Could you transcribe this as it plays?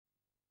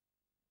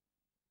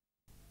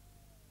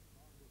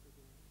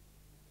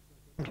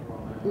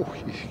Oh,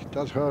 he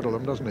does hurdle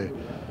him, doesn't he?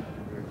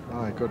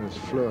 My goodness,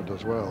 fluent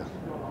as well.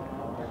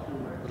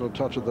 Little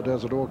touch of the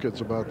Desert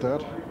Orchids about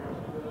that.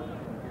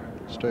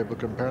 Stable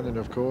companion,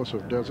 of course,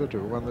 of Desert,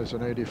 who won this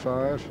in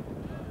 '85.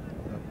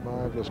 That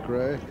marvellous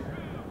grey.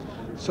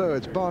 So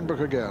it's Barnbrook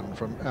again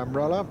from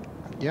Amrella.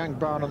 Yank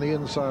Brown on the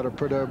inside of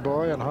Prideaux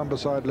Boy and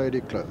Humberside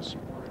Lady close.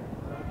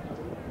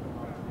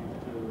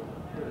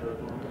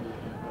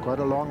 Quite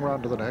a long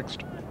run to the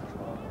next.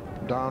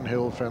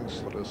 Downhill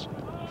fence that has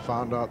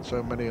found out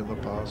so many in the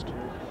past.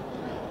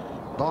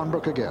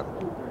 Barnbrook again.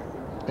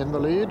 In the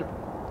lead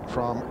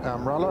from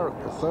Amrella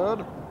at the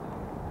third,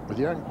 with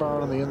Yank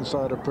Brown on the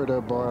inside of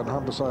Prideaux Boy and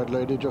Humberside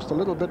Lady just a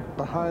little bit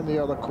behind the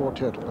other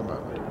quartet at the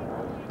moment.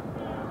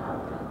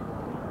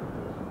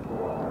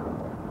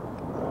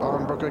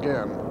 Barnbrook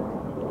again.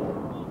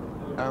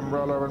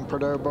 Amrella and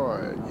Prideaux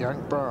Boy,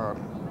 Yank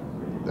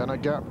Brown. Then a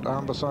gap to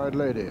Humberside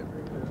Lady.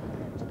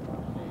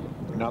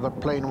 Another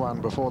plain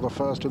one before the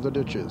first of the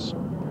ditches.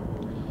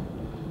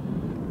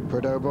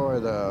 Prideaux Boy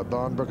there,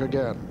 Barnbrook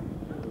again.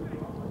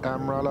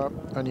 Amrella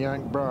and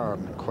Yank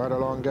Brown. Quite a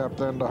long gap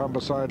then to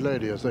Humberside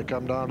Lady as they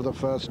come down to the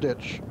first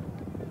ditch.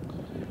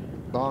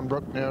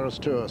 Barnbrook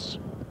nearest to us.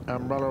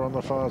 Amrella on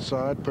the far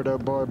side, Prideaux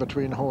Boy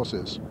between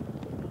horses.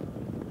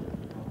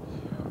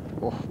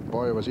 Oh,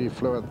 boy, was he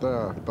fluent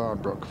there,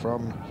 Barnbrook,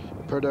 from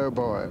Prideaux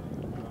Boy.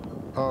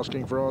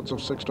 Asking for odds of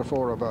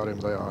 6-4 about him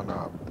they are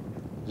now.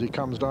 As he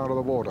comes down to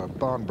the water,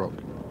 Barnbrook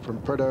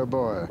from Prideaux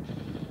Boy.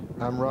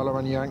 Amrella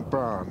and Yank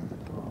Brown.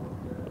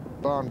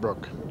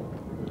 Barnbrook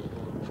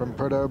from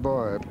Prideaux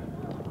Boy.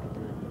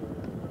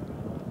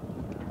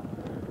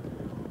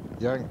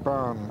 Yank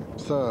Brown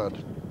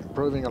third,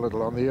 improving a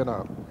little on the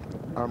inner.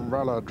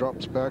 Amrella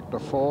drops back to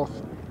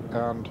fourth,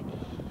 and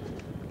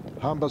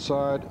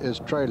Humberside is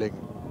trailing.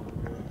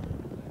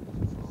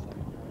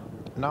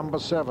 Number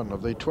 7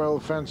 of the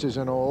 12 fences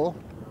in all.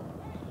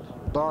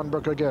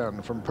 Barnbrook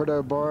again from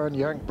Prideaux Boy and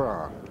Yank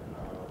Brown.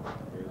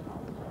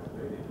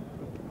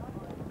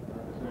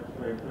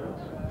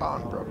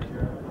 Barnbrook,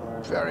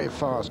 very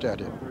fast at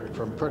him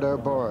from Prideaux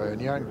Boy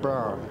and Yank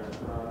Brown.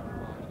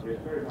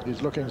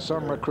 He's looking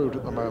some recruit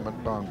at the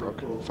moment,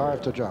 Barnbrook.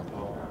 5 to jump.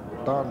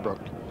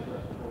 Barnbrook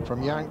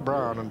from Yank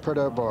Brown and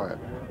Prideaux Boy.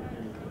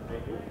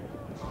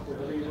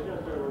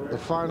 The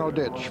final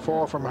ditch,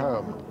 4 from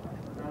home.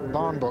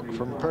 Barnbrook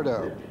from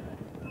Prideaux.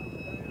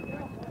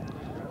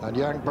 And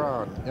Yank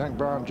Brown. Yank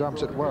Brown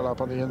jumps it well up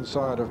on the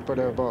inside of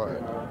Prideaux Boy.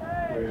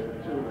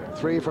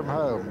 3 from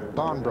home.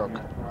 Barnbrook.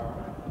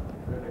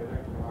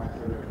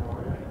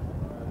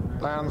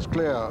 Lands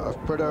clear of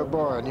Prideaux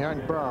Boy and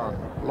Yank Brown.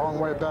 Long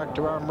way back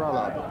to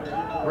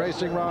Amrella.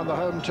 Racing round the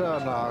home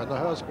turn now in the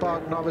Hurst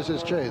Park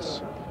Novices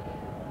Chase.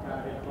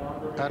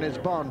 And it's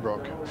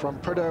Barnbrook from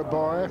Prideaux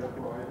Boy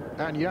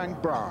and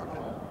Yank Brown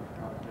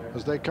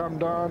as they come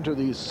down to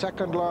the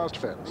second last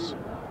fence.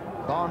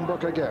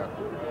 Barnbrook again.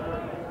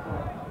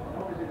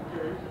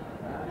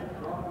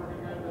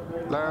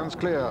 Lands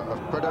clear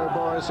of Prideaux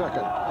Boy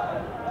second.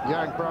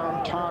 Yank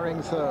Brown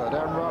tiring third.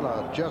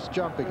 Amrella just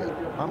jumping it.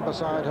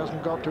 Humberside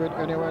hasn't got to it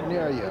anywhere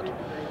near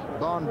yet.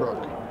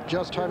 Barnbrook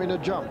just having to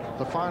jump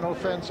the final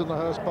fence in the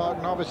Hurst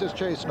Park Novices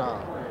Chase now.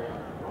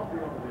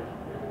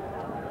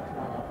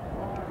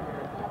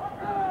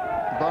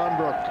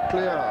 Barnbrook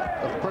clear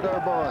of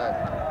Prideaux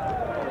Boy.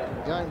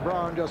 Yank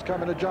Brown just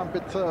coming to jump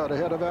it third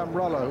ahead of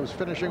Amrella, who's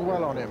finishing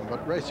well on him,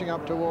 but racing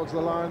up towards the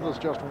line. There's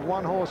just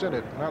one horse in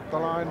it. And at the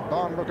line,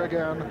 Barnbrook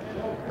again,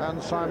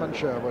 and Simon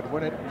Sherwood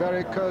win it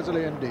very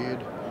cosily indeed.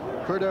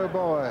 Prideaux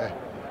Boy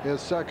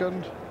is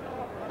second,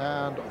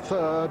 and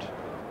third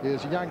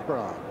is Yank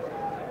Brown,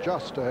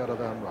 just ahead of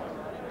Amrella.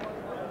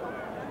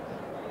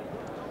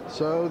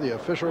 So the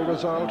official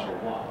result.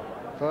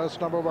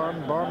 First, number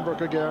 1, Barnbrook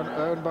again,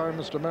 owned by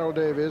Mr. Mel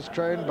Davies,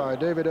 trained by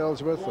David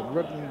Elsworth and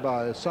ridden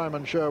by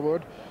Simon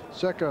Sherwood.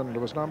 Second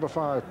was number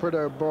 5,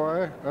 Prideaux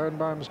Boy, owned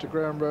by Mr.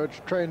 Graham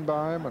Roach, trained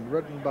by him and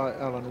ridden by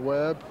Alan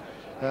Webb.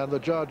 And the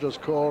judges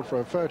called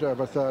for a photo of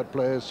a third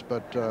place,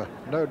 but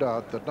no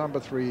doubt that number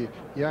 3,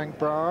 Yank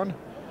Brown,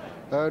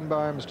 owned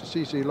by Mr.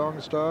 C.C.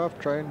 Longstaff,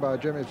 trained by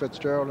Jimmy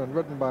Fitzgerald and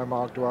ridden by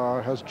Mark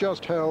Dwyer, has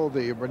just held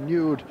the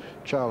renewed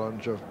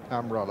challenge of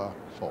Amrella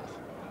fourth.